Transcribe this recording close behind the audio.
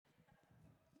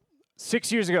6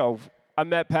 years ago, I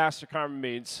met Pastor Carmen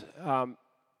Means.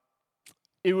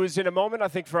 It was in a moment, I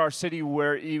think, for our city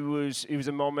where it was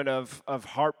a moment of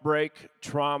heartbreak,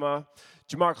 trauma.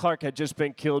 Jamar Clark had just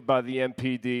been killed by the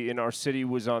MPD, and our city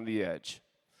was on the edge.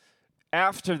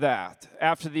 After that,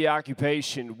 after the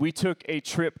occupation, we took a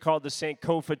trip called the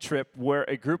Sankofa trip, where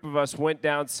a group of us went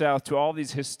down south to all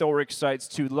these historic sites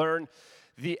to learn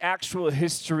the actual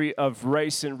history of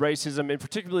race and racism, and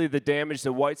particularly the damage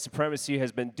that white supremacy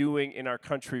has been doing in our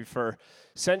country for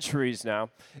centuries now.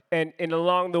 And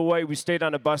along the way, we stayed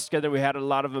on a bus together. We had a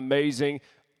lot of amazing,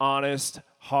 honest,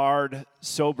 hard,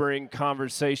 sobering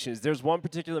conversations. There's one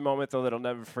particular moment, though, that I'll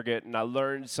never forget, and I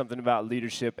learned something about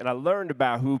leadership, and I learned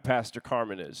about who Pastor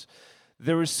Carmen is.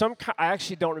 There was I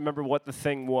actually don't remember what the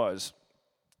thing was,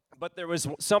 but there was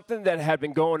something that had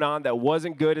been going on that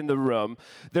wasn't good in the room.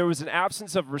 There was an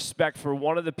absence of respect for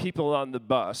one of the people on the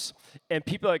bus, and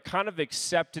people had kind of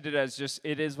accepted it as just,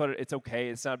 it is what it's okay,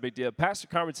 it's not a big deal. Pastor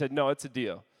Carmen said, no, it's a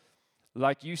deal.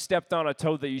 Like, you stepped on a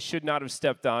toe that you should not have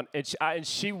stepped on. And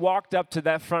she walked up to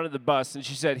that front of the bus, and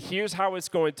she said, here's how it's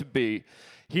going to be.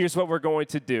 Here's what we're going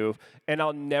to do. And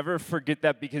I'll never forget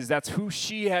that, because that's who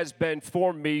she has been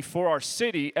for me, for our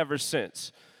city, ever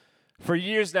since. For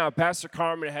years now, Pastor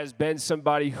Carmen has been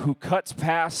somebody who cuts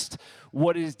past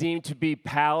what is deemed to be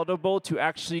palatable to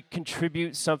actually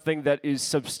contribute something that is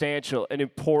substantial and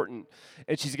important.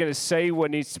 And she's going to say what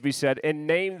needs to be said and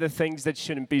name the things that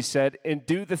shouldn't be said and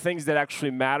do the things that actually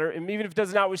matter, and even if it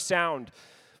doesn't always sound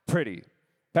pretty.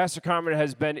 Pastor Carmen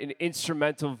has been an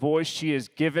instrumental voice. She has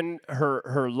given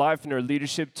her life and her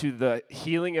leadership to the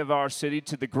healing of our city,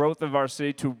 to the growth of our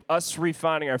city, to us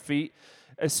refining our feet.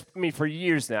 For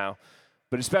years now,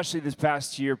 but especially this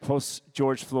past year, post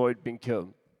George Floyd being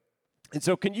killed. And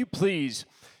so can you please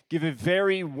give a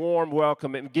very warm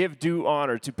welcome and give due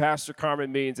honor to Pastor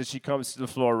Carmen Means as she comes to the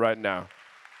floor right now.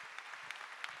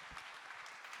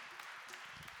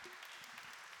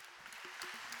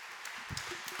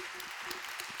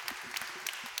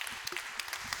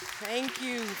 Thank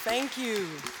you.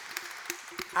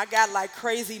 I got like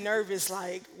crazy nervous,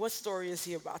 like, what story is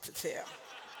he about to tell?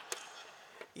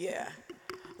 Yeah.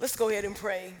 Let's go ahead and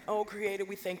pray. Oh, Creator,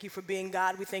 we thank you for being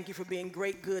God. We thank you for being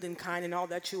great, good, and kind in all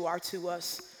that you are to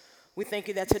us. We thank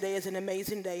you that today is an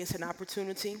amazing day. It's an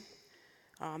opportunity.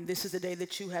 This is the day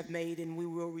that you have made, and we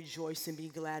will rejoice and be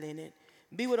glad in it.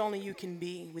 Be what only you can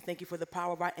be. We thank you for the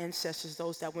power of our ancestors,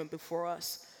 those that went before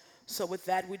us. So with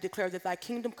that, we declare that thy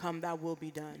kingdom come, thy will be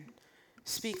done.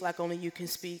 Speak like only you can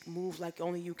speak. Move like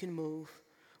only you can move.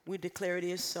 We declare it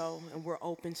is so, and we're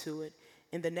open to it.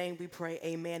 In the name we pray,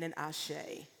 amen and ashe.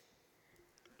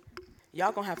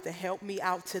 Y'all gonna have to help me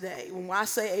out today. When I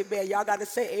say amen, y'all gotta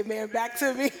say amen back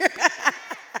to me.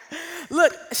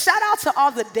 Look, shout out to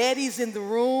all the daddies in the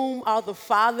room, all the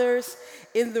fathers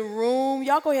in the room.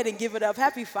 Y'all go ahead and give it up.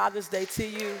 Happy Father's Day to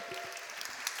you.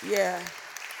 Yeah.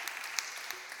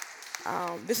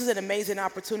 This is an amazing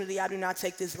opportunity. I do not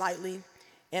take this lightly.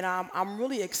 And I'm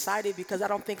really excited because I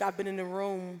don't think I've been in the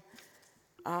room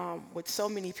with so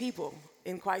many people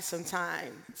in quite some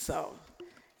time. So,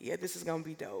 yeah, this is gonna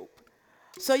be dope.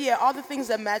 So, yeah, all the things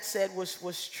that Matt said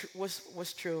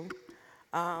was true.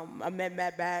 I met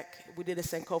Matt back. We did a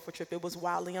Sankofa trip. It was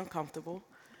wildly uncomfortable,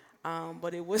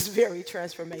 but it was very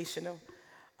transformational.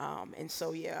 And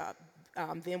so, yeah,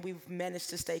 then we've managed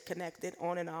to stay connected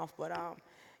on and off. But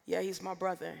yeah, he's my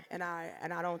brother, and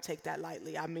I don't take that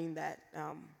lightly. I mean that,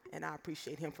 and I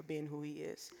appreciate him for being who he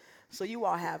is. So you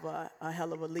all have a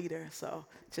hell of a leader, so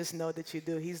just know that you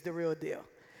do. He's the real deal,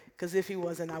 because if he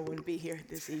wasn't, I wouldn't be here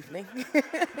this evening.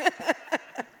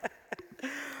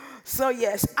 So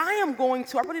yes, I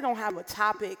really don't have a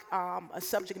topic, a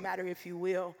subject matter, if you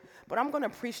will, but I'm going to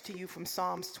preach to you from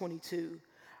Psalms 22.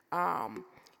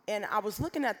 And I was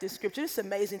looking at this scripture. It's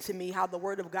amazing to me how the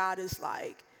word of God is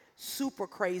like super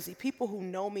crazy. People who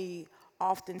know me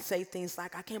often say things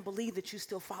like, I can't believe that you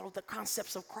still follow the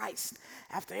concepts of Christ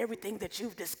after everything that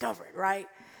you've discovered, right?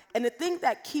 And the thing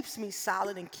that keeps me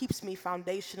solid and keeps me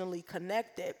foundationally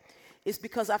connected is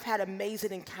because I've had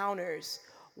amazing encounters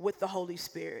with the Holy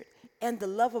Spirit. And the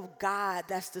love of God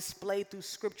that's displayed through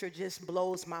Scripture just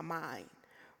blows my mind,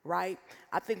 right?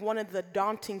 I think one of the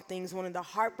daunting things, one of the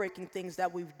heartbreaking things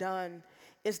that we've done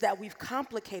is that we've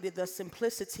complicated the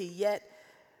simplicity, yet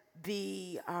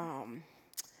the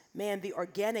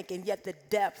organic and yet the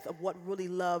depth of what really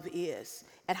love is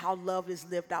and how love is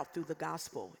lived out through the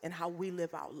gospel and how we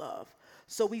live out love.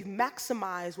 So we've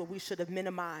maximized what we should have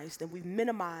minimized, and we've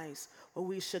minimized what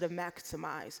we should have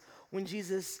maximized. When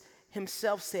Jesus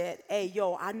himself said, hey,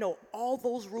 yo, I know all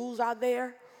those rules out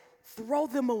there, throw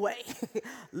them away.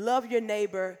 Love your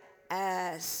neighbor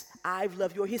as I've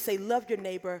loved you. Or he say, love your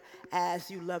neighbor as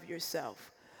you love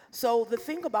yourself. So the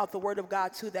thing about the word of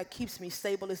God too that keeps me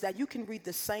stable is that you can read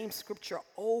the same scripture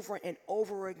over and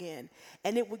over again,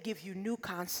 and it will give you new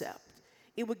concept.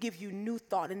 It will give you new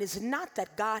thought. And it's not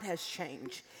that God has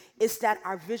changed. It's that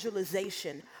our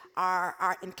visualization,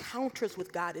 our encounters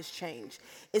with God has changed.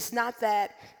 It's not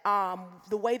that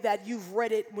the way that you've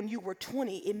read it when you were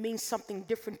 20, it means something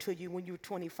different to you when you were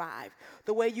 25.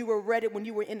 The way you read it when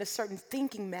you were in a certain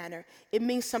thinking manner, it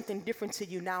means something different to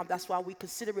you now. That's why we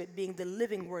consider it being the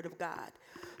living word of God.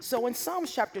 So in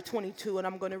Psalms chapter 22, and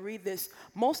I'm going to read this,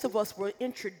 most of us were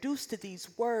introduced to these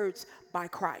words by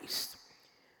Christ.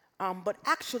 But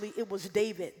actually, it was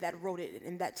David that wrote it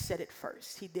and that said it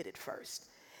first. He did it first.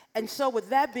 And so with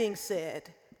that being said,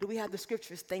 do we have the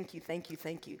scriptures? Thank you, thank you,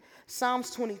 thank you.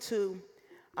 Psalms 22,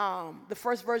 the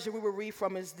first version we will read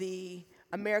from is the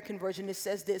American version. It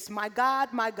says this, my God,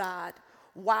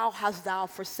 why hast thou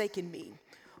forsaken me?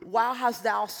 Why hast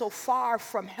thou so far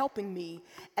from helping me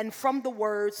and from the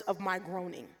words of my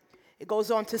groaning? It goes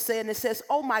on to say, and it says,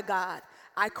 oh my God,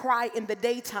 I cry in the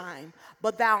daytime,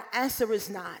 but thou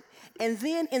answerest not. And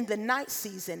then in the night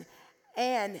season,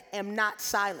 and am not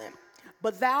silent.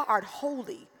 But thou art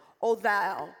holy, O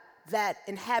thou that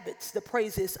inhabits the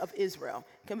praises of Israel.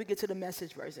 Can we get to the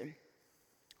Message version?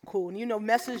 Cool. And you know,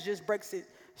 Message just breaks it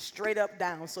straight up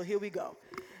down. So here we go.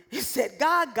 It said,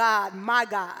 God, my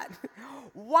God,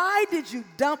 why did you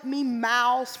dump me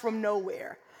miles from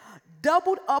nowhere?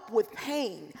 Doubled up with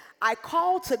pain, I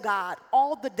called to God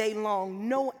all the day long,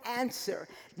 no answer,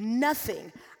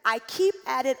 nothing. I keep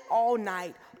at it all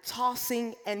night,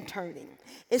 tossing and turning.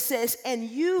 It says, and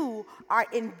you are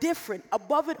indifferent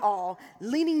above it all,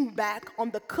 leaning back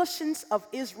on the cushions of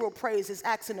Israel praise, is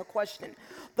asking a question.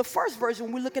 The first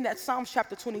version, we're looking at Psalms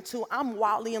chapter 22, I'm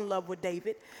wildly in love with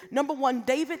David. Number one,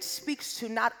 David speaks to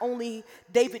not only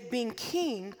David being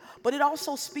king, but it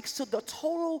also speaks to the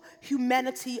total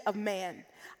humanity of man.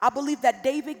 I believe that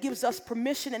David gives us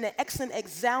permission and an excellent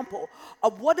example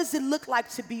of what does it look like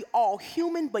to be all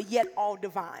human, but yet all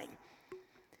divine.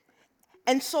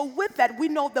 And so with that, we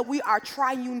know that we are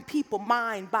triune people,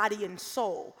 mind, body, and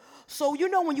soul. So you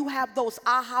know when you have those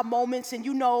aha moments and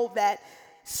you know that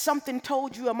something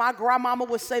told you, and my grandmama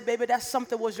would say, baby, that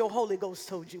something was your Holy Ghost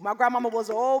told you. My grandmama was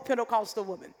an old Pentecostal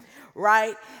woman,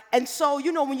 right? And so,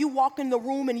 you know, when you walk in the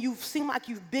room and you seem like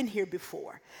you've been here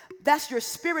before, that's your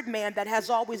spirit man that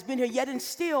has always been here. Yet and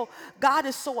still, God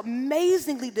has so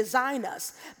amazingly designed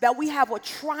us that we have a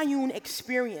triune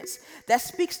experience that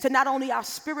speaks to not only our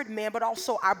spirit man, but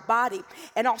also our body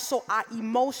and also our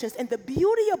emotions. And the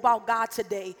beauty about God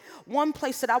today, one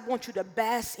place that I want you to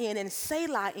bask in and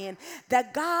Selah in,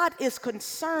 that God is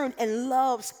concerned and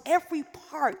loves every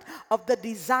part of the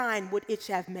design which it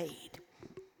have made.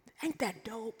 Ain't that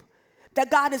dope? That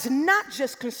God is not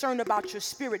just concerned about your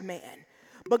spirit man,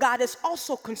 but God is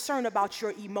also concerned about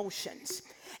your emotions.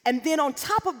 And then on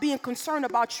top of being concerned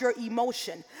about your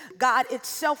emotion, God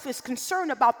itself is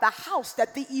concerned about the house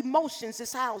that the emotions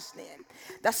is housed in.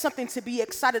 That's something to be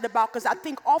excited about, because I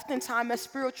think oftentimes as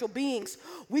spiritual beings,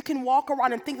 we can walk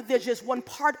around and think that there's just one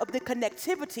part of the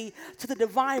connectivity to the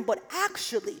divine, but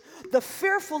actually the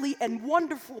fearfully and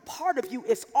wonderful part of you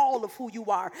is all of who you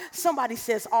are. Somebody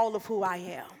says all of who I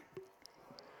am.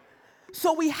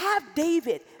 So we have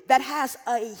David that has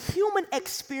a human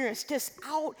experience just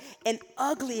out and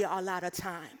ugly a lot of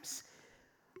times.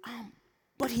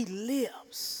 But he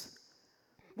lives.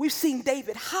 We've seen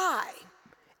David high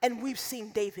and we've seen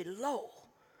David low.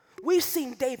 We've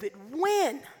seen David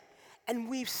win and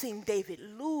we've seen David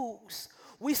lose.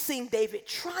 We've seen David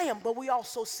triumph, but we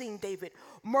also seen David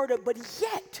murder. But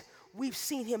yet we've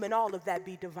seen him in all of that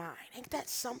be divine. Ain't that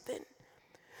something?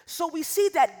 So we see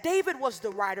that David was the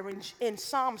writer in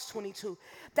Psalms 22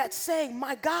 that's saying,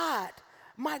 my God,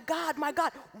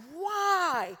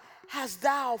 why hast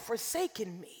thou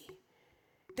forsaken me?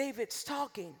 David's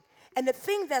talking. And the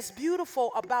thing that's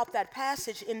beautiful about that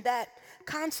passage in that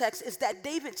context is that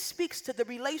David speaks to the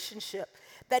relationship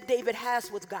that David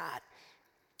has with God.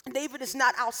 David is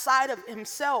not outside of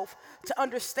himself to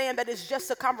understand that it's just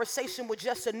a conversation with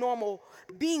just a normal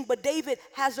being, but David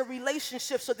has a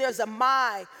relationship, so there's a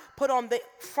my put on the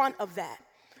front of that.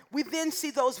 We then see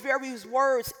those very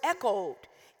words echoed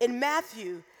in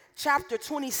Matthew chapter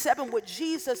 27, where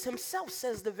Jesus himself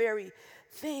says the very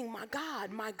thing, my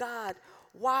God,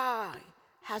 why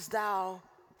hast thou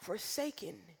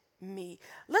forsaken me?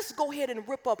 Let's go ahead and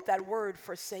rip up that word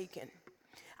forsaken.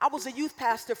 I was a youth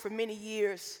pastor for many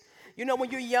years. You know,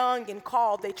 when you're young and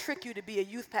called, they trick you to be a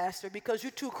youth pastor because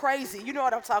you're too crazy. You know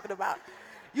what I'm talking about.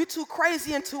 You're too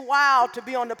crazy and too wild to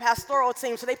be on the pastoral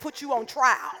team, so they put you on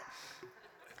trial.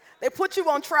 They put you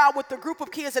on trial with a group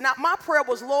of kids, and my prayer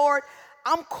was, Lord,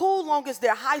 I'm cool long as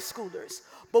they're high schoolers.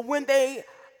 But when they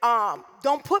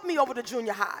don't put me over to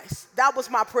junior highs, that was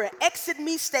my prayer. Exit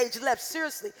me stage left,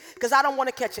 seriously, because I don't want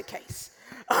to catch a case.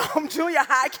 Junior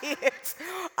high kids,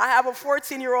 I have a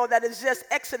 14-year-old that is just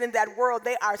exiting that world.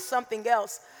 They are something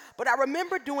else. But I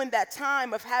remember during that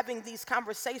time of having these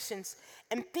conversations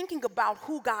and thinking about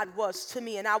who God was to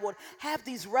me, and I would have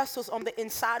these wrestles on the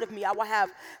inside of me. I would have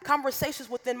conversations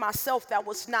within myself that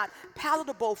was not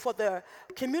palatable for the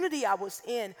community I was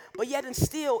in, but yet and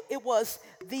still it was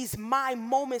these my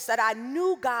moments that I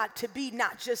knew God to be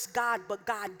not just God, but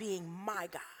God being my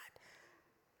God.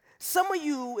 Some of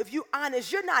you, if you're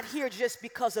honest, you're not here just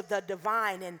because of the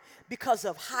divine and because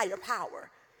of higher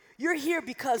power. You're here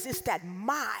because it's that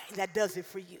my that does it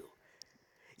for you.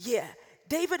 Yeah,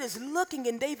 David is looking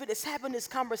and David is having this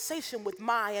conversation with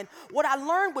my. And what I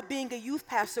learned with being a youth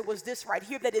pastor was this right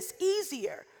here, that it's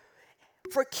easier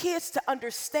for kids to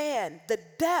understand the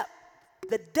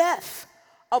depth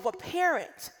of a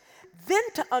parent than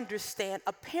to understand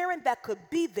a parent that could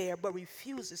be there but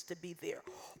refuses to be there,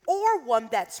 or one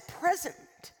that's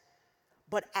present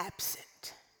but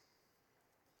absent.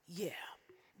 Yeah,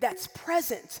 that's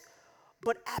present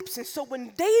but absent. So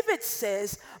when David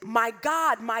says, my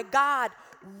God,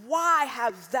 why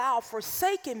have thou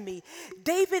forsaken me?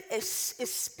 David is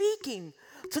speaking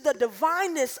to the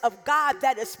divineness of God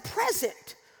that is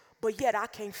present, but yet I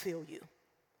can't feel you.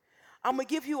 I'm going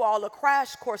to give you all a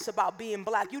crash course about being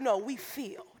black. You know, we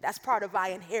feel. That's part of our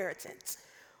inheritance.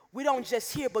 We don't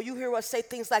just hear, but you hear us say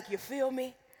things like, you feel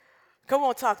me? Come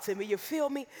on, talk to me. You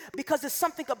feel me? Because there's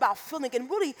something about feeling, and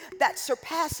really that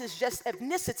surpasses just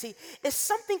ethnicity. It's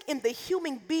something in the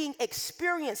human being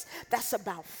experience that's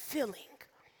about feeling.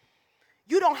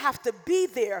 You don't have to be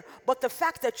there, but the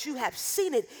fact that you have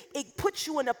seen it, it puts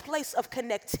you in a place of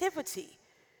connectivity.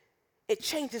 It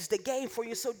changes the game for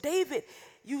you. So David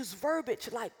used verbiage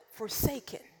like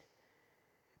forsaken.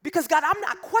 Because God, I'm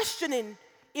not questioning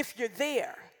if you're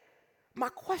there. My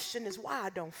question is why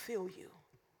I don't feel you.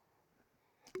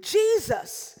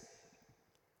 Jesus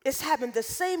is having the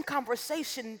same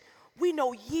conversation we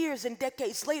know years and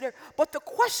decades later, but the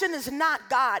question is not,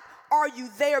 God, are you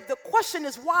there? The question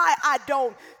is why I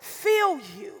don't feel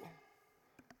you.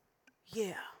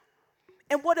 Yeah.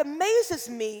 And what amazes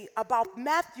me about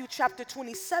Matthew chapter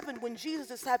 27, when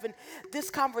Jesus is having this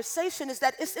conversation, is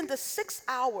that it's in the 6th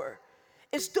hour.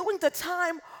 It's during the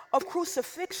time of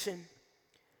crucifixion.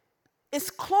 It's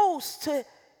close to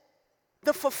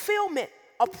the fulfillment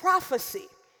of prophecy.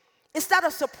 It's not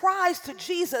a surprise to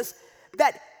Jesus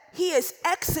that he is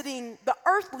exiting the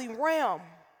earthly realm.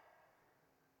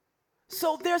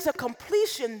 So there's a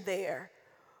completion there.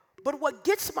 But what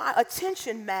gets my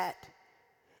attention, Matt,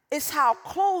 is how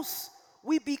close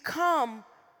we become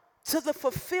to the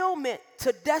fulfillment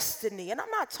to destiny. And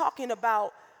I'm not talking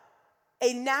about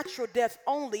a natural death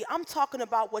only. I'm talking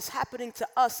about what's happening to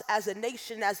us as a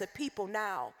nation, as a people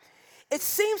now. It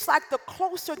seems like the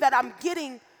closer that I'm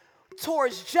getting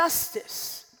towards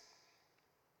justice,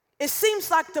 it seems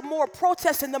like the more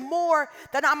protest and the more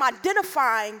that I'm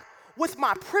identifying with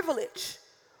my privilege,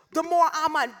 the more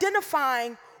I'm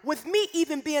identifying with me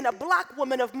even being a black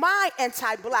woman of my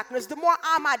anti-blackness, the more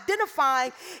I'm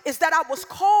identifying is that I was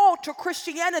called to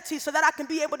Christianity so that I can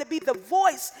be able to be the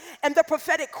voice and the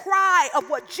prophetic cry of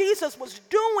what Jesus was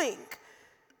doing.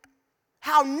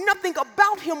 How nothing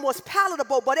about him was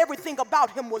palatable, but everything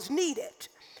about him was needed.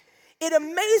 It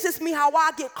amazes me how I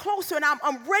get closer, and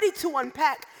I'm ready to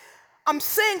unpack. I'm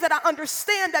saying that I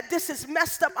understand that this is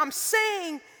messed up. I'm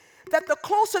saying that the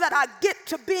closer that I get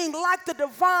to being like the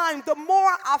divine, the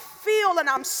more I feel and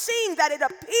I'm seeing that it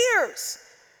appears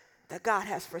that God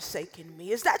has forsaken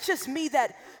me. Is that just me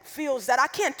that feels that? I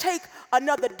can't take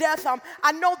another death.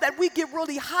 I know that we get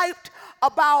really hyped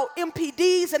about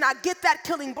MPDs, and I get that,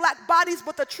 killing black bodies,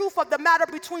 but the truth of the matter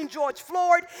between George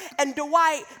Floyd and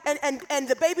Dwight and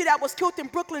the baby that was killed in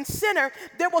Brooklyn Center,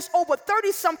 there was over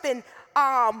 30-something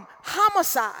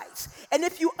homicides. And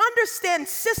if you understand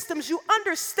systems, you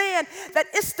understand that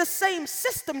it's the same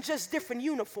system, just different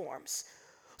uniforms.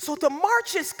 So the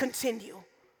marches continue.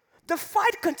 The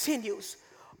fight continues.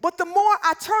 But the more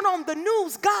I turn on the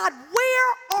news, God,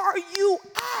 where are you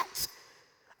at?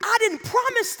 I didn't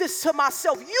promise this to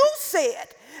myself. You said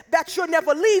that you'll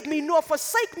never leave me nor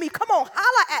forsake me. Come on,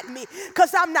 holler at me,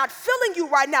 because I'm not feeling you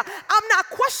right now. I'm not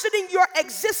questioning your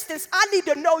existence. I need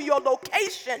to know your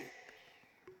location,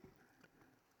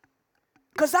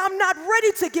 because I'm not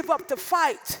ready to give up the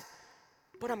fight,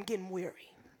 but I'm getting weary.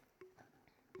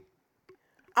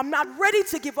 I'm not ready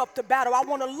to give up the battle. I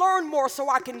want to learn more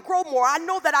so I can grow more. I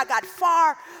know that I got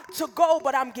far to go,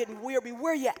 but I'm getting weary.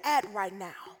 Where you at right now?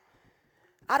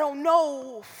 I don't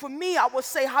know. For me, I would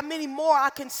say how many more I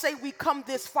can say we come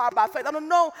this far by faith. I don't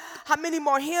know how many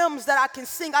more hymns that I can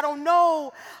sing. I don't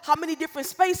know how many different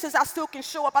spaces I still can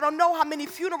show up. I don't know how many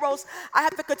funerals I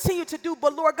have to continue to do.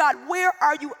 But Lord God, where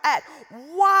are you at?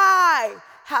 Why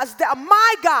has that,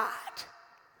 my God,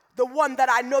 the one that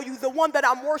I know you, the one that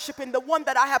I'm worshiping, the one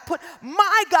that I have put,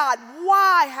 my God,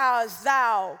 why hast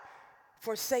thou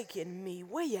forsaken me?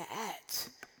 Where you at?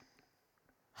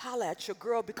 Holla at your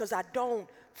girl, because I don't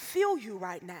feel you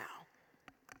right now.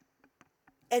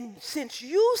 And since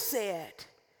you said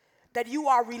that you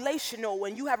are relational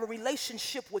and you have a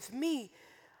relationship with me,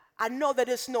 I know that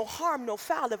it's no harm, no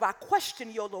foul if I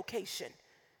question your location,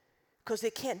 because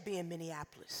it can't be in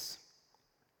Minneapolis.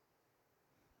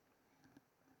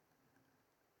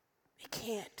 It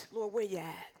can't. Lord, where you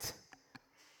at?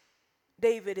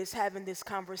 David is having this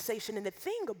conversation, and the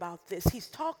thing about this, he's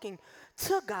talking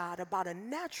to God about a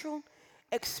natural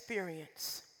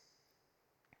experience.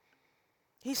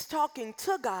 He's talking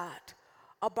to God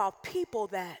about people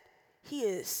that he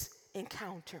is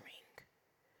encountering.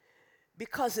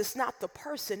 Because it's not the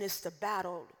person, it's the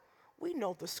battle. We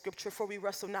know the scripture, for we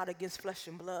wrestle not against flesh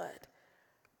and blood,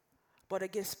 but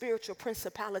against spiritual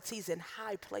principalities in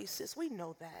high places. We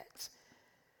know that.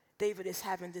 David is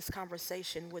having this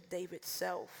conversation with David's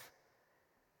self,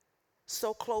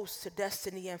 so close to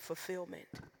destiny and fulfillment.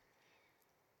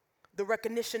 The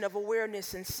recognition of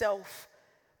awareness and self,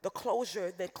 the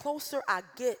closer I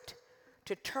get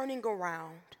to turning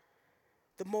around,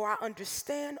 the more I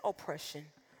understand oppression,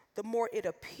 the more it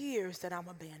appears that I'm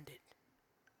abandoned.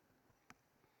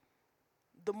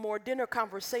 The more dinner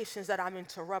conversations that I'm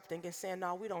interrupting and saying,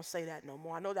 no, we don't say that no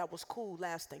more. I know that was cool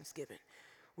last Thanksgiving.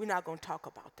 We're not going to talk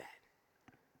about that.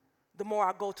 The more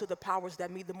I go to the powers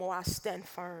that be, the more I stand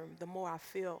firm, the more I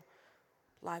feel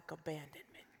like abandonment.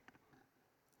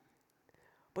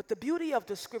 But the beauty of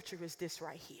the scripture is this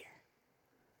right here,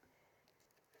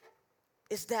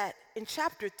 is that in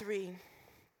chapter 3,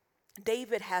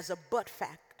 David has a but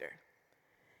factor.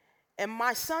 And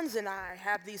my sons and I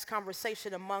have these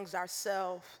conversations amongst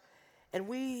ourselves, and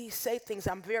we say things.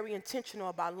 I'm very intentional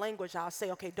about language. I'll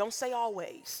say, okay, don't say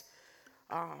always.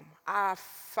 I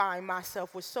find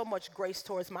myself with so much grace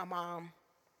towards my mom.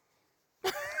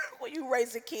 When you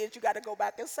raise a kid, you got to go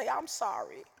back and say, I'm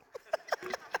sorry.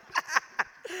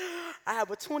 I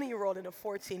have a 20-year-old and a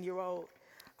 14-year-old.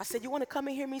 I said, you want to come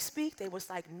and hear me speak? They was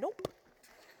like, nope.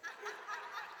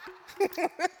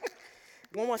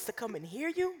 One wants to come and hear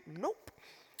you? Nope.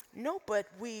 No, but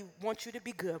we want you to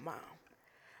be good,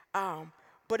 Mom.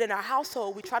 But in our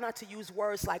household, we try not to use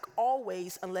words like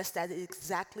always unless that is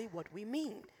exactly what we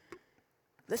mean.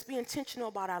 Let's be intentional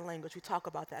about our language. We talk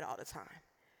about that all the time.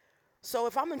 So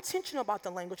if I'm intentional about the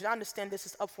language, and I understand this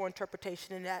is up for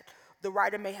interpretation and that the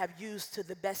writer may have used to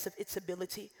the best of its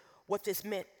ability what this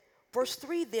meant. Verse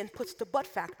 3 then puts the but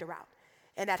factor out.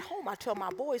 And at home, I tell my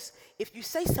boys, if you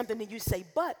say something and you say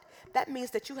but, that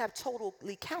means that you have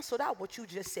totally canceled out what you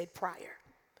just said prior.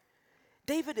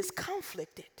 David is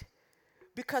conflicted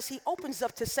because he opens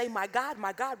up to say, my God,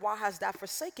 why hast thou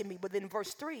forsaken me? But then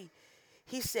verse 3,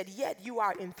 he said, yet you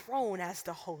are enthroned as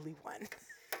the Holy One.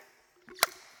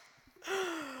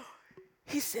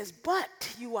 He says,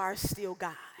 but you are still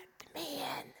God.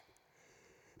 Man.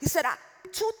 He said,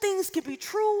 two things can be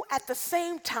true at the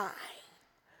same time.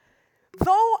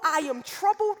 Though I am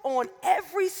troubled on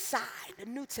every side, the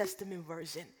New Testament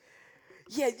version,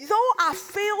 yet though I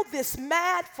feel this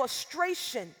mad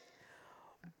frustration,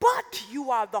 but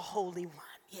you are the Holy One.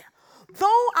 Yeah.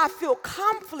 Though I feel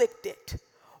conflicted,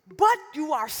 but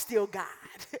you are still God.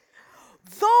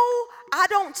 Though I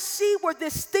don't see where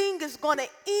this thing is going to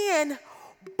end,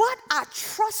 but I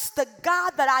trust the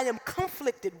God that I am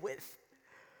conflicted with.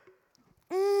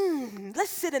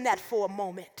 Let's sit in that for a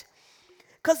moment.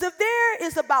 Because if there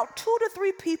is about 2 to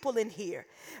 3 people in here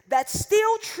that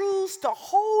still choose to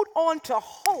hold on to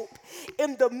hope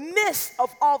in the midst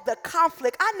of all the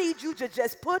conflict, I need you to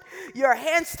just put your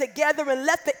hands together and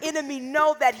let the enemy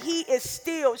know that she is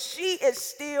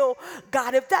still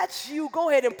God. If that's you, go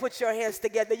ahead and put your hands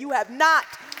together. You have not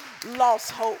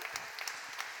lost hope.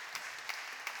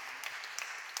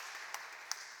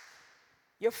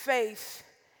 Your faith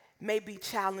may be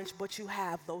challenged, but you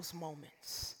have those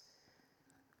moments.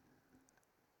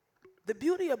 The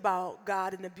beauty about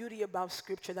God and the beauty about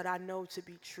Scripture that I know to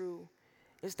be true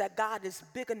is that God is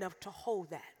big enough to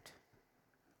hold that.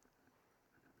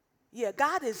 Yeah,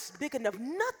 God is big enough.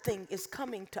 Nothing is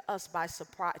coming to us by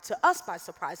surprise. To us by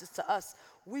surprise. It's to us,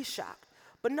 we shocked.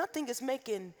 But nothing is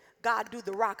making God do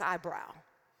the rock eyebrow.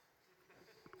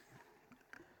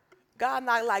 God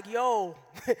not like, yo,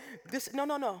 this, no,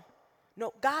 no, no.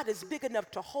 No, God is big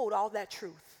enough to hold all that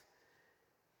truth.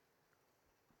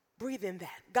 Breathe in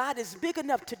that. God is big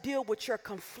enough to deal with your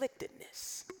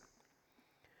conflictedness.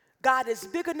 God is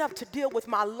big enough to deal with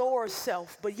my lower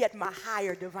self, but yet my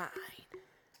higher divine.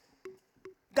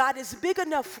 God is big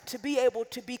enough to be able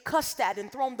to be cussed at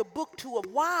and thrown the book to of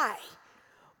why,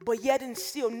 but yet and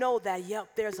still know that,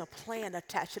 yep, there's a plan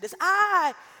attached to this.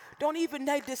 I don't even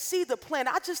need to see the plan.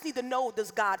 I just need to know,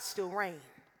 does God still reign?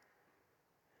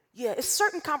 Yeah, it's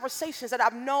certain conversations that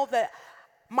I know that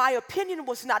my opinion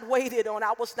was not weighed in on.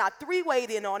 I was not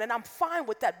three-weighed in on, and I'm fine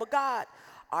with that. But God,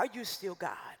 are you still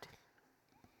God?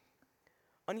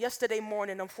 On yesterday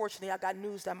morning, unfortunately, I got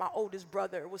news that my oldest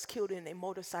brother was killed in a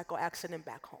motorcycle accident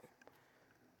back home.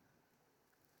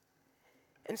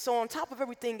 And so on top of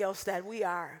everything else that we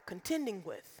are contending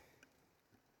with,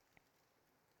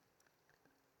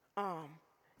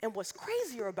 and what's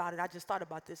crazier about it, I just thought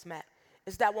about this, Matt,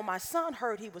 is that when my son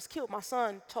heard he was killed, my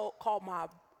son called my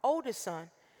oldest son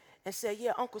and said,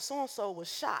 yeah, Uncle so-and-so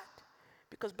was shot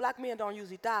because black men don't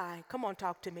usually die. Come on,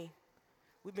 talk to me.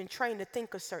 We've been trained to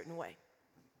think a certain way.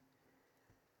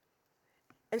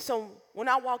 And so when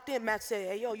I walked in, Matt said,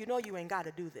 hey, yo, you know you ain't got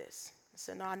to do this. I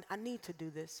said, no, I need to do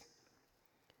this.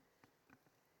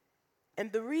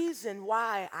 And the reason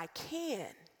why I can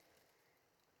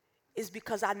is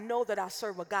because I know that I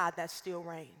serve a God that still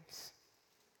reigns.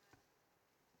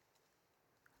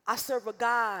 I serve a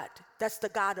God that's the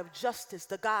God of justice,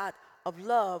 the God of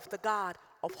love, the God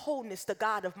of wholeness, the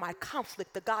God of my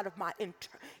conflict, the God of my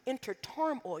inter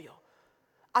turmoil.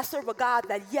 I serve a God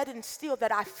that yet and still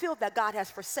that I feel that God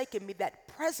has forsaken me, that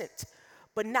present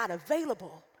but not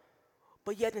available,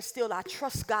 but yet and still I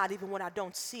trust God even when I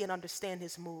don't see and understand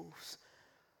his moves.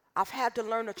 I've had to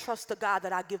learn to trust the God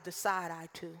that I give the side eye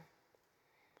to.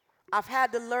 I've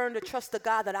had to learn to trust the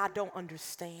God that I don't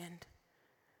understand.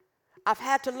 I've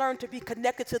had to learn to be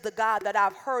connected to the God that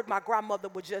I've heard my grandmother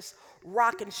would just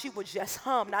rock and she would just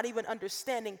hum, not even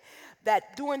understanding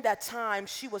that during that time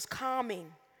she was calming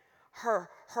her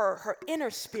inner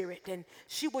spirit and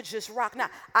she would just rock. Now,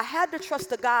 I had to trust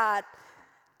the God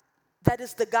that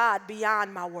is the God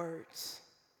beyond my words.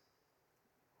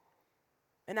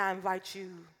 And I invite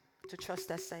you to trust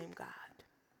that same God.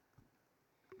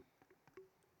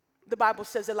 The Bible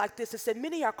says it like this. It said,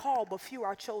 many are called, but few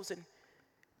are chosen.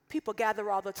 People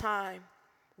gather all the time.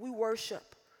 We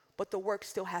worship, but the work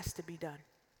still has to be done.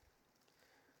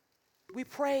 We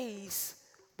praise,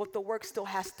 but the work still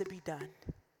has to be done.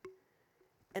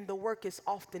 And the work is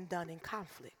often done in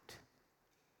conflict.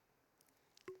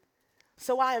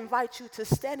 So I invite you to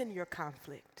stand in your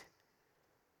conflict.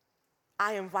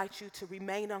 I invite you to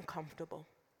remain uncomfortable.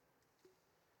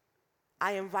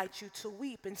 I invite you to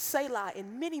weep and selah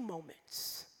in many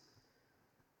moments.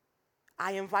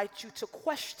 I invite you to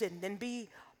question and be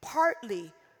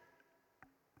partly,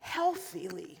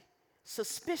 healthily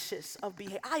suspicious of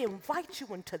behavior. I invite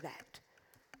you into that.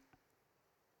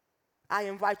 I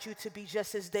invite you to be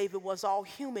just as David was, all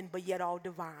human but yet all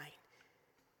divine,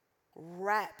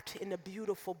 wrapped in a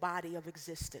beautiful body of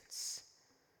existence.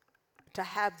 To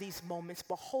have these moments,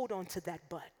 but hold on to that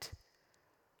but.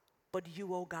 But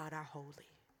you, O God, are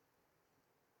holy.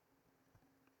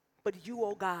 But you,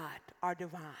 O God, are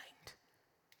divine.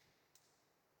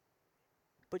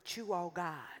 But you, O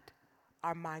God,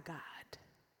 are my God.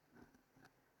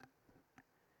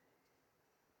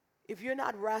 If you're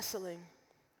not wrestling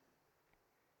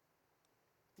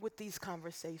with these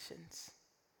conversations,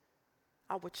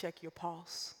 I would check your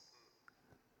pulse.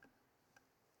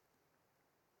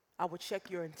 I would check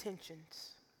your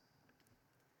intentions.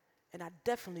 And I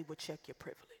definitely would check your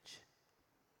privilege.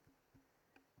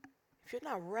 If you're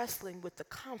not wrestling with the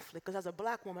conflict, because as a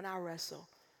black woman, I wrestle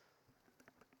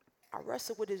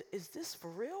with, is this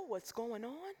for real, what's going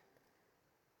on?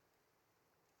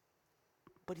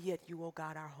 But yet you, oh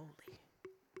God, are holy.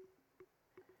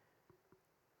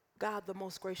 God, the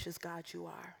most gracious God you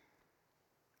are.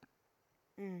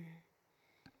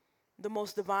 The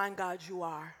most divine God you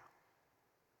are.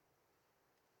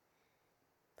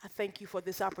 I thank you for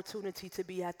this opportunity to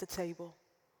be at the table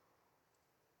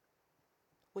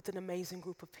with an amazing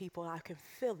group of people. I can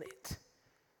feel it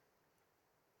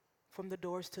from the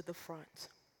doors to the front.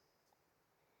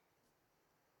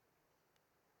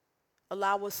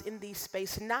 Allow us in these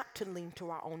spaces not to lean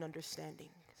to our own understandings,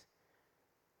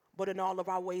 but in all of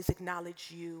our ways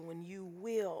acknowledge you, and you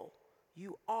will,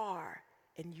 you are,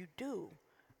 and you do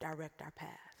direct our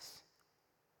paths.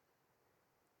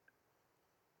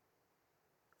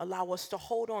 Allow us to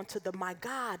hold on to the my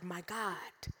God,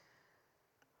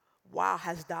 why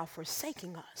hast thou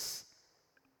forsaken us?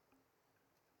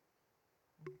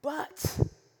 But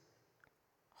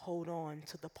hold on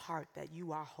to the part that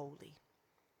you are holy.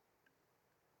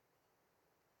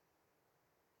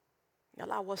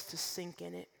 Allow us to sink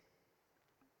in it.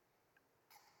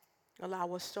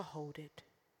 Allow us to hold it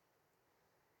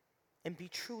and be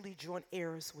truly joint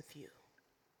heirs with you.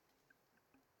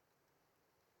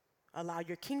 Allow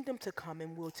your kingdom to come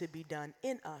and will to be done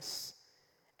in us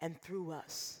and through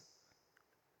us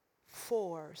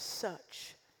for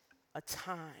such a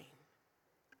time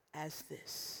as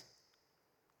this.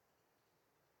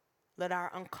 Let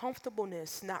our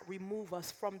uncomfortableness not remove us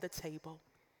from the table.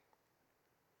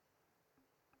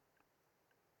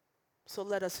 So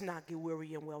let us not get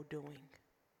weary in well-doing.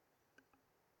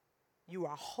 You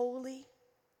are holy,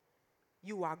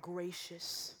 you are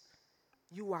gracious,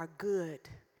 you are good,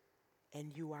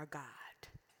 and you are God.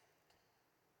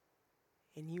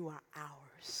 And you are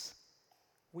ours.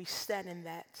 We stand in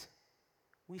that.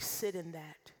 We sit in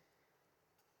that.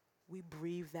 We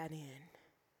breathe that in.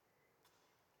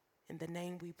 In the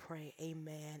name we pray,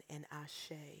 amen and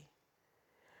ashe.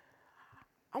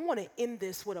 I want to end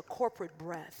this with a corporate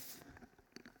breath.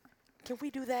 Can we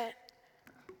do that?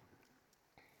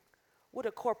 With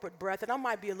a corporate breath. And I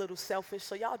might be a little selfish,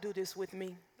 so y'all do this with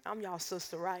me. I'm y'all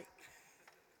sister, right?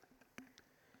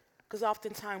 Because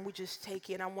oftentimes we just take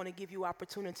in. I want to give you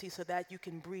opportunity so that you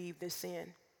can breathe this in.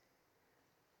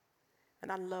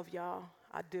 And I love y'all.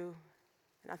 I do.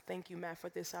 And I thank you, Matt, for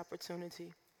this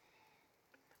opportunity.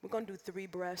 We're going to do 3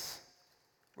 breaths,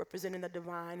 representing the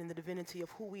divine and the divinity of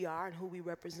who we are and who we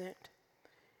represent.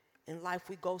 In life,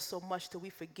 we go so much till we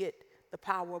forget the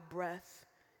power of breath,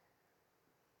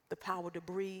 the power to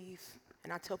breathe.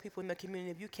 And I tell people in the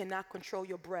community, if you cannot control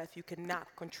your breath, you cannot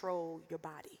control your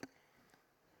body.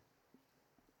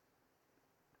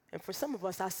 And for some of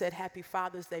us, I said Happy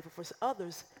Father's Day, but for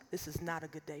others, this is not a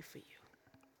good day for you.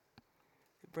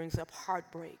 It brings up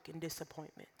heartbreak and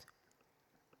disappointment.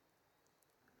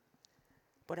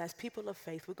 But as people of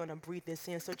faith, we're going to breathe this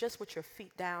in. So just with your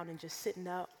feet down and just sitting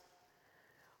up.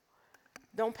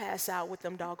 Don't pass out with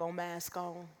them doggone masks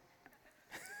on.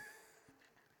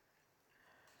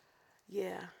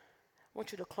 Yeah, I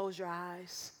want you to close your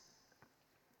eyes.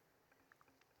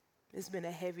 It's been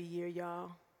a heavy year,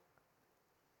 y'all.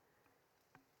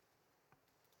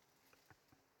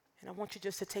 And I want you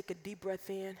just to take a deep breath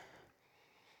in.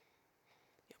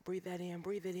 Breathe that in,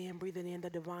 breathe it in, breathe it in, the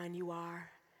divine you are.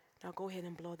 Now go ahead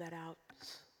and blow that out.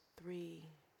 3,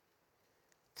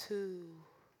 2,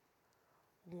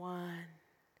 1.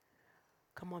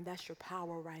 Come on, that's your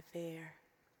power right there.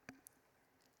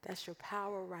 That's your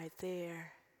power right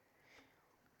there.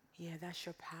 Yeah, that's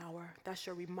your power. That's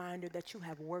your reminder that you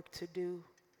have work to do.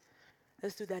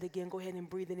 Let's do that again. Go ahead and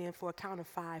breathe it in for a count of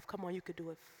 5. Come on, you could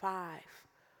do it. 5,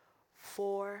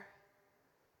 4,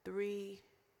 3,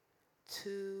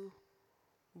 2,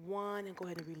 1, and go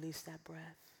ahead and release that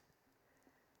breath.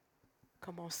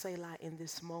 Come on, Selah in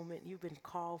this moment. You've been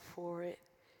called for it.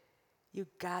 You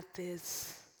got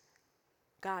this.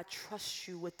 God trusts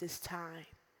you with this time.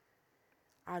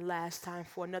 Our last time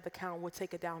for another count, we'll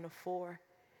take it down to 4.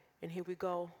 And here we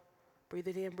go. Breathe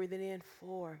it in.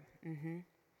 4.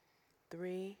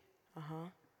 3.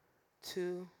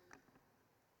 2.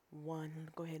 1.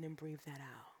 Go ahead and breathe that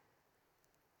out.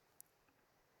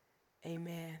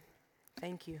 Amen.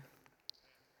 Thank you.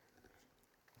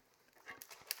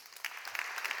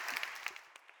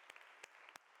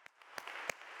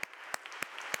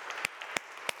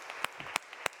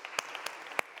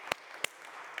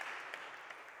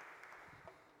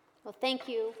 Well, thank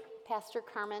you, Pastor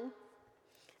Carmen,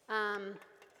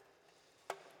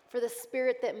 for the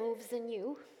spirit that moves in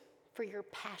you, for your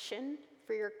passion,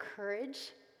 for your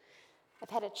courage. I've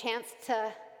had a chance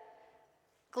to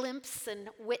glimpse and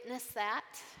witness that,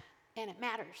 and it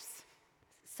matters.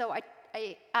 So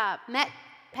I met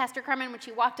Pastor Carmen when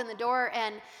she walked in the door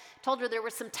and told her there were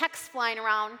some texts flying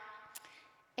around,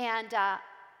 and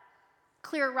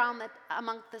clear around that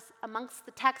amongst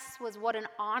the texts was what an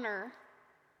honor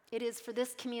it is for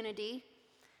this community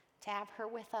to have her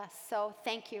with us. So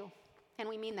thank you, and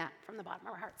we mean that from the bottom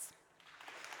of our hearts.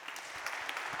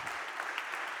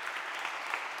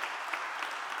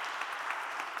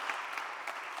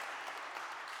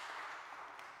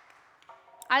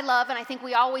 I love, and I think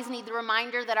we always need the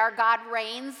reminder that our God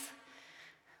reigns,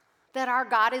 that our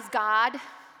God is God.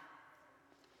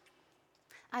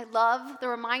 I love the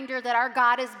reminder that our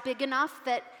God is big enough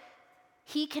that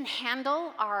He can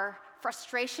handle our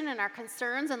frustration and our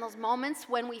concerns and those moments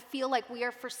when we feel like we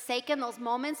are forsaken, those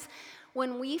moments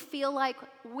when we feel like,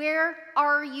 where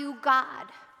are you, God?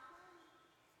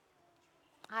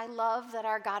 I love that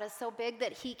our God is so big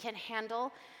that he can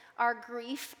handle our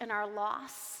grief and our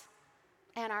loss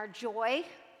and our joy.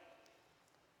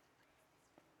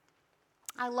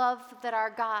 I love that our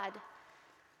God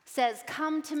says,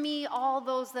 come to me, all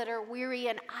those that are weary,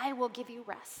 and I will give you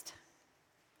rest.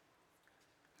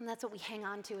 And that's what we hang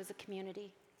on to as a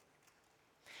community.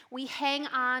 We hang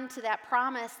on to that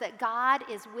promise that God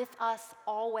is with us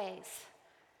always.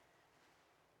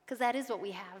 Because that is what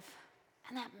we have,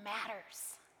 and that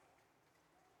matters.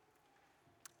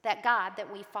 That God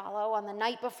that we follow, on the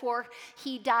night before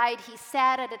he died, he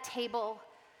sat at a table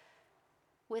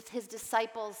with his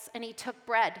disciples, and he took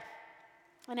bread.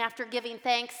 And after giving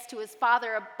thanks to his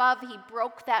Father above, he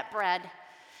broke that bread.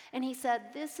 And he said,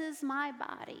 this is my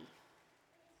body,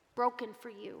 broken for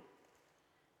you.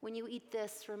 When you eat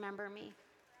this, remember me.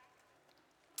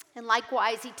 And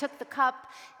likewise, he took the cup,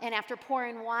 and after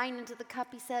pouring wine into the cup,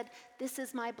 he said, this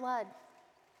is my blood,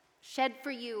 shed for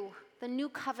you, the new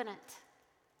covenant.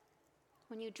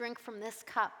 When you drink from this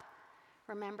cup,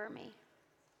 remember me.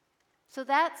 So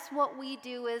that's what we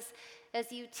do is,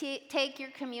 as you take your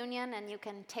communion, and you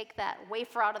can take that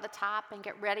wafer out of the top and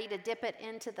get ready to dip it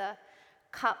into the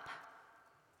cup.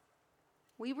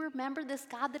 We remember this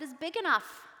God that is big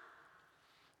enough.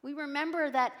 We remember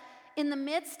that in the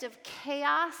midst of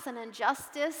chaos and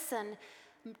injustice and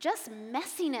just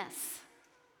messiness,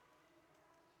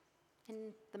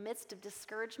 in the midst of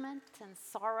discouragement and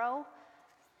sorrow,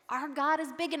 our God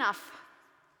is big enough,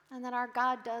 and that our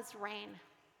God does reign.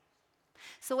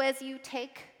 So as you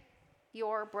take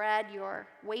your bread, your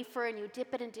wafer, and you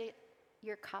dip it into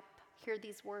your cup, hear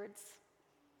these words.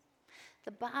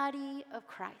 The body of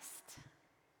Christ,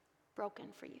 broken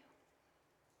for you,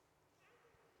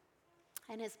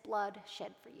 and his blood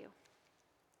shed for you.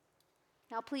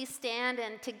 Now please stand,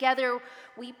 and together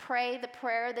we pray the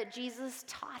prayer that Jesus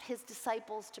taught his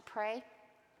disciples to pray.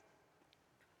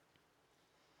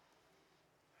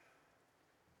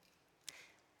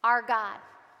 Our God,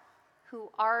 who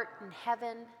art in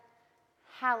heaven,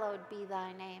 hallowed be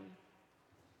thy name.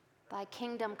 Thy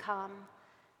kingdom come,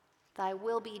 thy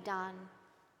will be done,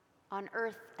 on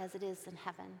earth as it is in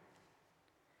heaven.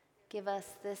 Give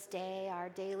us this day our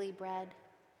daily bread,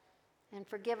 and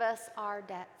forgive us our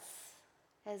debts,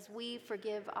 as we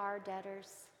forgive our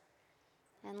debtors.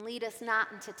 And lead us not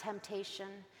into temptation,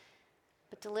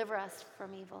 but deliver us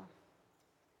from evil.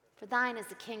 For thine is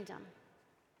the kingdom,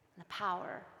 and the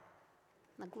power,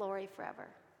 and the glory forever.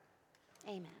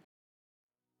 Amen.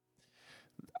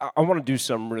 I want to do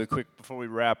something really quick before we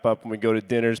wrap up and we go to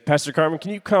dinners. Pastor Carmen,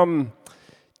 can you come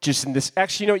just in this?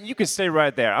 Actually, you know, you can stay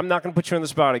right there. I'm not going to put you on the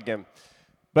spot again.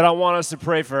 But I want us to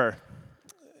pray for her,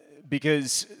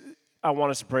 because I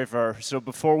want us to pray for her. So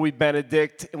before we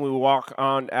benedict and we walk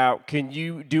on out, can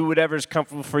you do whatever is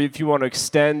comfortable for you? If you want to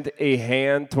extend a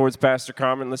hand towards Pastor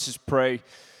Carmen, let's just pray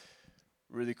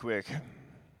really quick.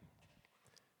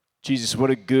 Jesus, what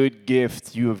a good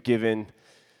gift you have given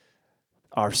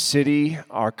our city,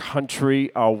 our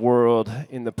country, our world,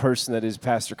 in the person that is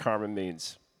Pastor Carmen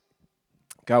Means.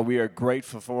 God, we are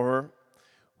grateful for her.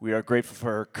 We are grateful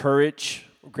for her courage.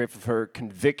 We're grateful for her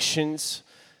convictions,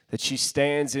 that she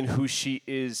stands in who she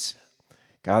is.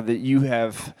 God, that you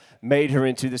have made her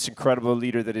into this incredible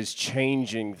leader that is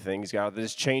changing things, God, that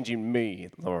is changing me,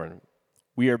 Lord.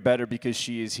 We are better because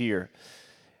she is here.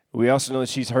 We also know that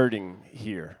she's hurting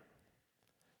here.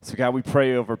 So, God, we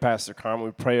pray over Pastor Carmen.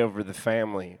 We pray over the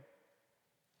family.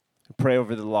 We pray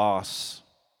over the loss.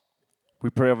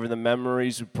 We pray over the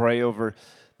memories. We pray over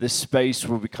the space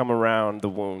where we come around the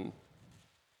wound.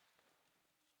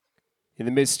 In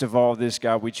the midst of all this,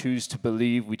 God, we choose to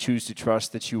believe, we choose to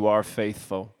trust that you are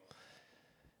faithful.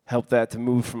 Help that to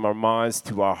move from our minds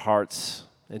to our hearts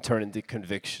and turn into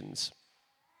convictions.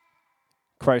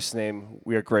 In Christ's name,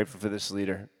 we are grateful for this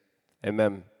leader.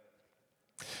 Amen.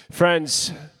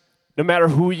 Friends, no matter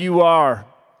who you are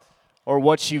or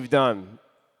what you've done,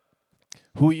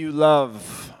 who you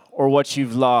love or what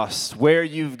you've lost, where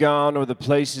you've gone or the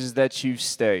places that you've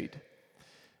stayed,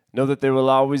 know that there will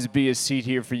always be a seat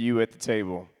here for you at the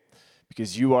table,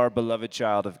 because you are a beloved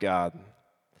child of God.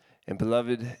 And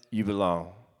beloved, you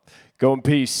belong. Go in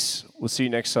peace. We'll see you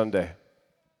next Sunday.